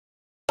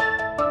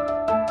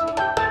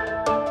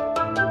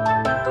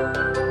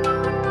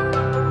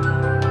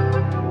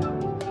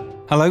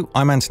Hello,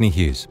 I'm Anthony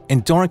Hughes.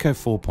 In Dorico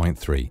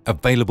 4.3,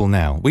 available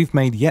now, we've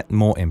made yet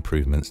more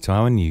improvements to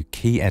our new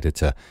key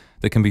editor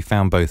that can be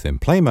found both in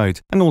play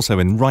mode and also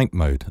in write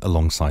mode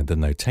alongside the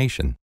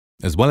notation,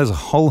 as well as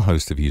a whole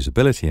host of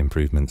usability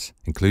improvements,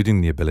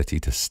 including the ability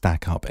to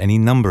stack up any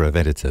number of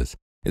editors.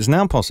 It's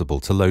now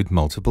possible to load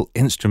multiple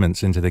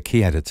instruments into the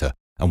key editor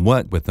and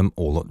work with them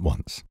all at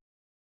once.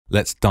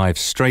 Let's dive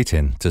straight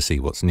in to see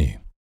what's new.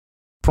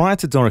 Prior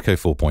to Dorico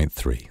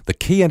 4.3, the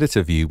key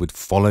editor view would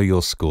follow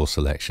your score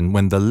selection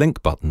when the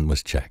link button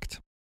was checked.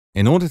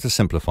 In order to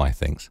simplify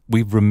things,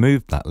 we've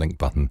removed that link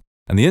button,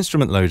 and the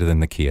instrument loaded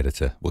in the key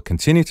editor will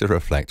continue to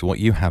reflect what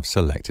you have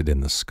selected in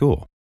the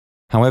score.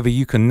 However,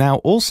 you can now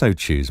also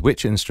choose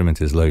which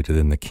instrument is loaded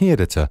in the key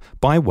editor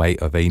by way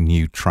of a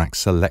new track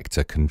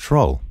selector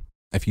control.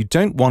 If you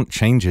don't want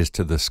changes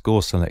to the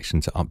score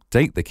selection to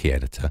update the key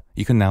editor,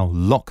 you can now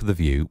lock the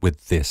view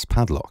with this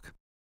padlock.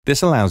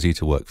 This allows you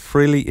to work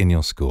freely in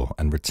your score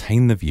and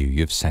retain the view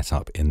you've set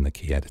up in the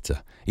key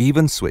editor,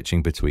 even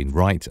switching between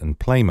write and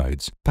play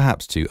modes,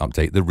 perhaps to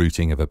update the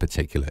routing of a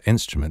particular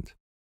instrument.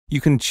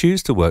 You can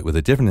choose to work with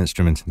a different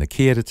instrument in the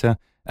key editor,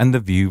 and the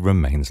view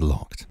remains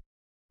locked.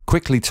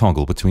 Quickly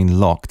toggle between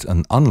locked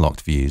and unlocked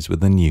views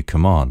with the new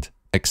command,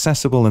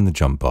 accessible in the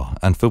jump bar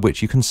and for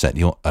which you can set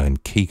your own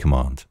key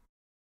command.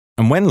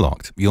 And when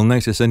locked, you'll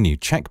notice a new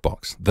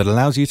checkbox that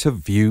allows you to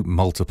view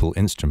multiple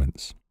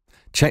instruments.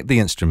 Check the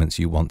instruments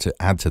you want to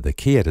add to the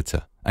key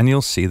editor, and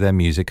you'll see their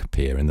music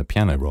appear in the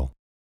piano roll.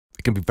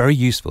 It can be very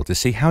useful to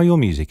see how your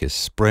music is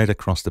spread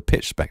across the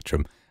pitch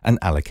spectrum and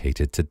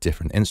allocated to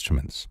different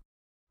instruments.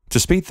 To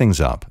speed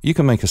things up, you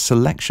can make a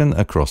selection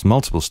across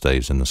multiple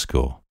staves in the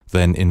score,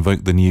 then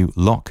invoke the new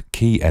Lock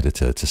Key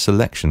Editor to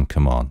Selection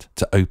command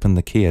to open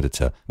the key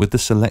editor with the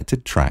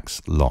selected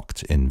tracks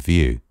locked in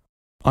view.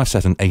 I've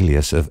set an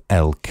alias of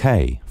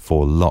LK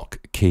for Lock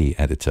Key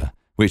Editor,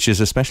 which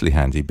is especially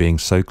handy being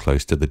so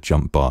close to the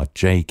jump bar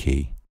J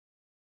key.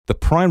 The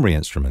primary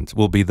instrument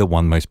will be the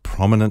one most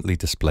prominently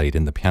displayed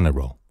in the piano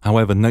roll.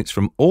 However, notes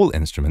from all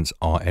instruments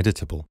are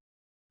editable.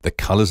 The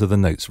colors of the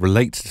notes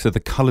relate to the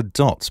colored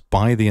dots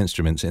by the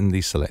instruments in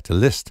the selector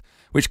list,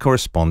 which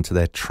correspond to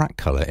their track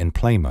color in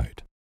play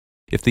mode.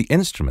 If the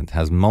instrument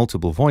has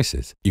multiple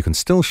voices, you can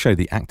still show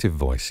the active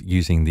voice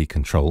using the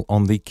control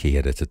on the key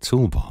editor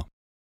toolbar.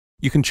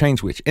 You can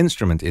change which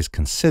instrument is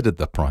considered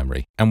the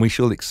primary, and we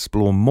shall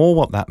explore more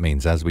what that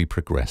means as we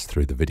progress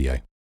through the video.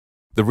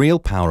 The real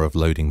power of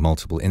loading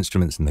multiple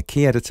instruments in the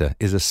key editor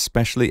is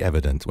especially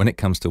evident when it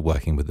comes to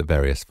working with the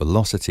various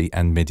velocity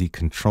and MIDI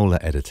controller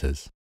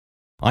editors.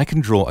 I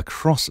can draw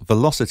across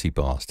velocity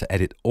bars to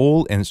edit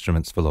all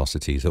instruments'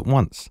 velocities at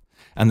once,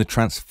 and the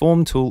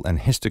transform tool and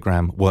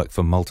histogram work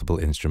for multiple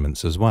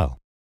instruments as well.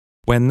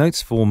 When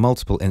notes for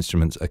multiple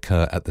instruments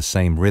occur at the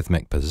same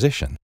rhythmic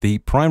position, the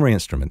primary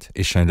instrument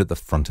is shown at the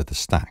front of the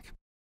stack.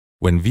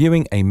 When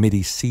viewing a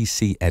MIDI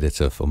CC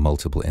editor for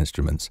multiple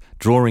instruments,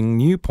 drawing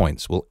new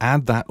points will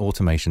add that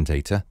automation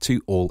data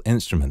to all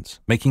instruments,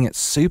 making it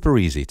super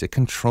easy to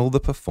control the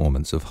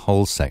performance of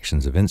whole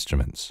sections of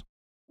instruments.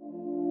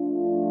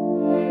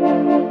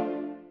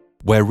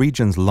 Where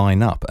regions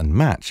line up and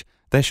match,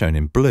 they're shown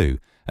in blue,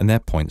 and their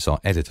points are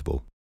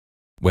editable.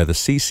 Where the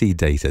CC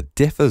data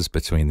differs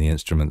between the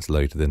instruments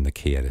loaded in the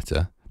key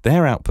editor,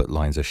 their output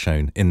lines are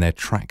shown in their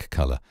track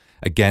color,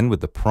 again with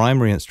the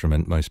primary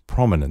instrument most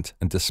prominent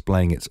and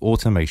displaying its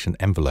automation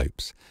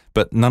envelopes,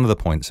 but none of the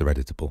points are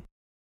editable.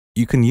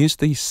 You can use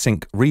the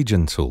Sync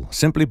Region tool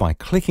simply by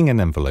clicking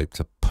an envelope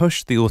to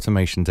push the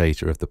automation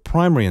data of the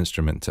primary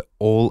instrument to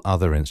all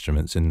other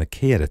instruments in the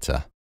key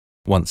editor.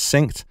 Once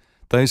synced,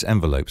 those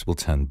envelopes will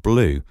turn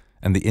blue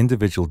and the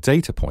individual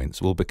data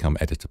points will become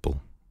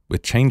editable,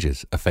 with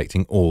changes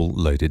affecting all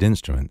loaded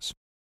instruments.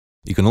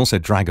 You can also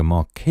drag a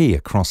marquee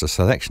across a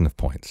selection of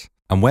points,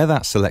 and where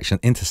that selection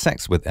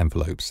intersects with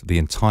envelopes, the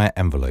entire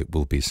envelope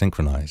will be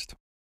synchronized.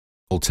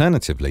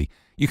 Alternatively,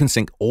 you can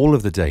sync all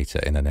of the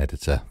data in an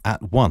editor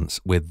at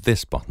once with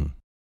this button.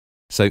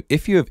 So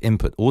if you have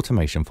input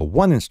automation for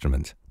one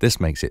instrument, this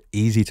makes it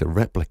easy to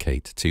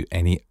replicate to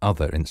any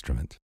other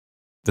instrument.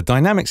 The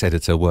Dynamics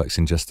editor works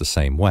in just the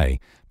same way,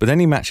 but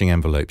any matching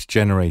envelopes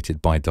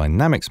generated by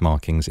Dynamics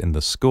markings in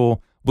the score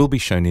will be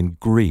shown in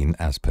green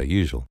as per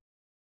usual.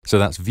 So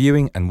that's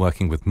viewing and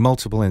working with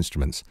multiple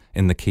instruments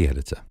in the key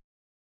editor.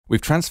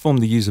 We've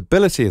transformed the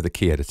usability of the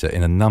key editor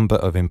in a number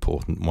of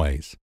important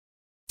ways.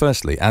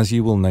 Firstly, as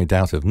you will no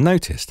doubt have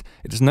noticed,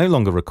 it is no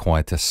longer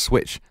required to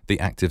switch the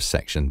active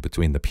section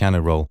between the piano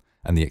roll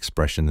and the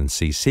expression and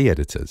CC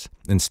editors.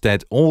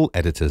 Instead, all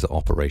editors are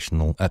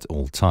operational at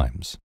all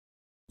times.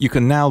 You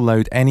can now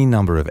load any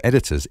number of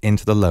editors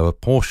into the lower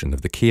portion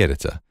of the key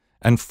editor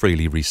and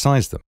freely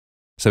resize them.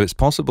 So it's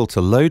possible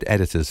to load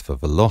editors for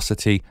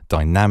velocity,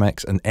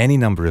 dynamics, and any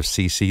number of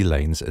CC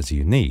lanes as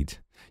you need.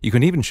 You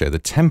can even show the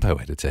tempo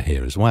editor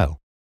here as well.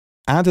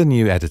 Add a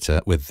new editor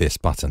with this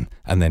button,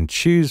 and then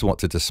choose what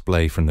to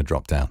display from the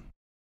drop-down.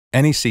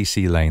 Any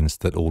CC lanes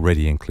that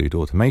already include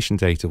automation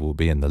data will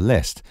be in the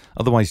list,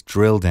 otherwise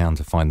drill down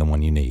to find the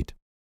one you need.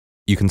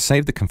 You can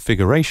save the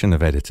configuration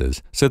of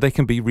editors so they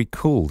can be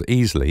recalled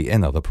easily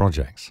in other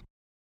projects.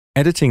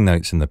 Editing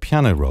notes in the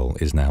piano roll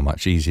is now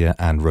much easier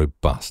and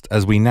robust,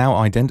 as we now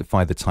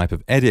identify the type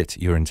of edit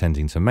you're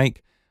intending to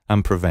make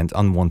and prevent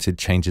unwanted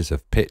changes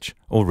of pitch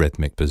or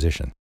rhythmic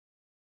position.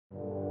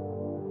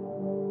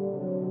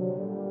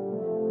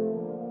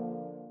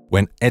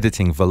 When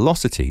editing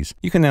velocities,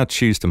 you can now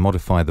choose to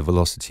modify the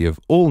velocity of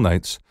all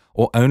notes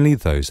or only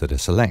those that are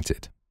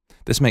selected.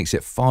 This makes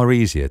it far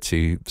easier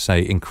to,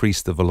 say,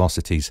 increase the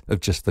velocities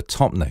of just the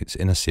top notes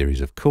in a series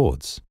of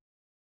chords.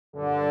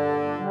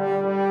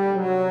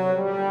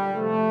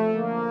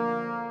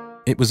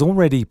 It was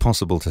already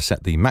possible to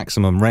set the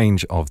maximum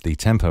range of the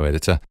tempo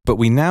editor, but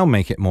we now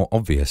make it more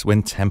obvious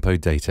when tempo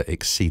data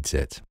exceeds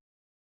it.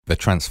 The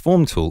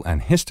transform tool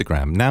and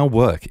histogram now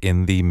work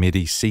in the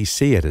MIDI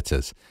CC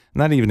editors,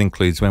 and that even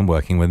includes when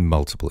working with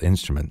multiple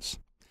instruments.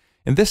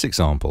 In this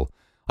example,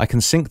 I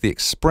can sync the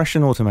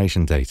expression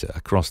automation data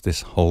across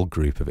this whole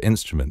group of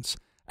instruments,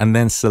 and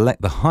then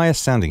select the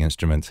highest sounding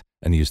instrument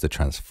and use the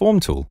transform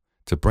tool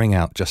to bring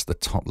out just the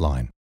top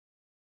line.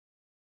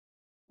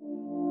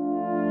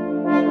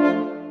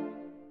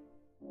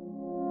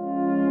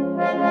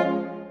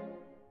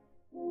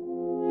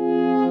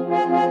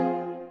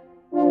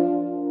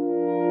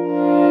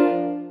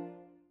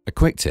 A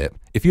quick tip,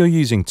 if you're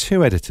using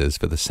two editors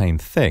for the same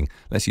thing,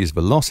 let's use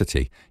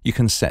velocity, you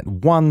can set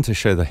one to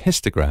show the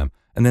histogram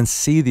and then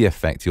see the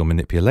effect your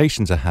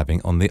manipulations are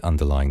having on the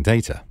underlying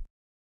data.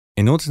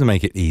 In order to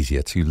make it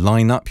easier to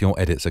line up your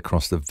edits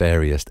across the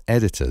various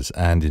editors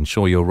and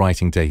ensure you're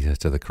writing data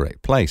to the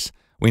correct place,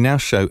 we now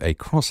show a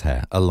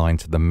crosshair aligned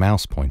to the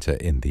mouse pointer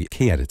in the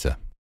key editor.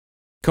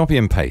 Copy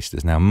and paste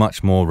is now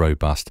much more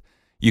robust.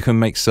 You can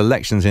make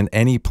selections in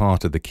any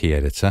part of the key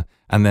editor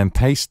and then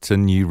paste to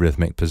new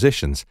rhythmic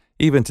positions,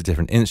 even to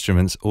different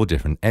instruments or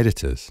different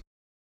editors.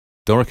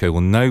 Dorico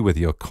will know whether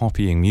you're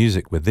copying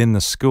music within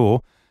the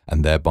score,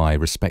 and thereby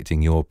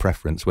respecting your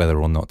preference whether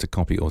or not to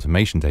copy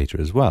automation data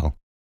as well,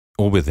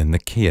 or within the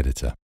key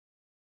editor.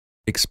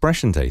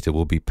 Expression data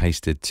will be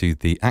pasted to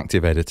the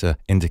active editor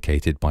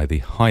indicated by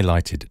the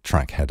highlighted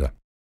track header.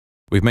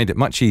 We've made it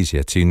much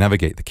easier to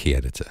navigate the key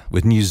editor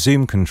with new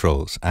zoom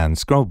controls and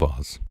scroll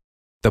bars.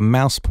 The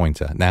mouse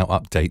pointer now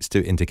updates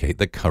to indicate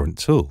the current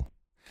tool.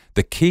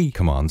 The key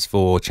commands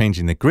for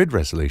changing the grid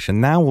resolution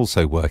now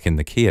also work in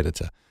the key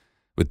editor,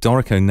 with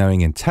Dorico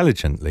knowing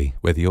intelligently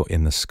whether you're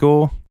in the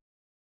score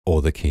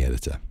or the key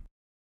editor.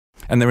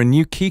 And there are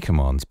new key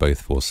commands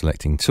both for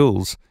selecting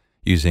tools,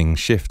 using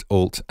Shift,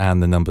 Alt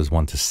and the numbers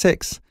 1 to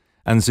 6,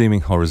 and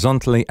zooming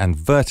horizontally and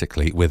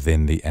vertically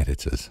within the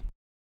editors.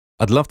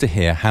 I'd love to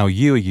hear how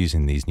you are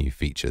using these new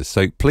features,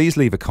 so please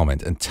leave a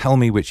comment and tell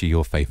me which are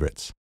your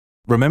favorites.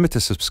 Remember to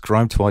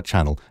subscribe to our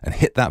channel and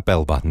hit that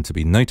bell button to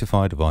be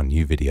notified of our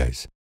new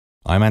videos.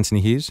 I'm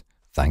Anthony Hughes.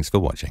 Thanks for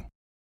watching.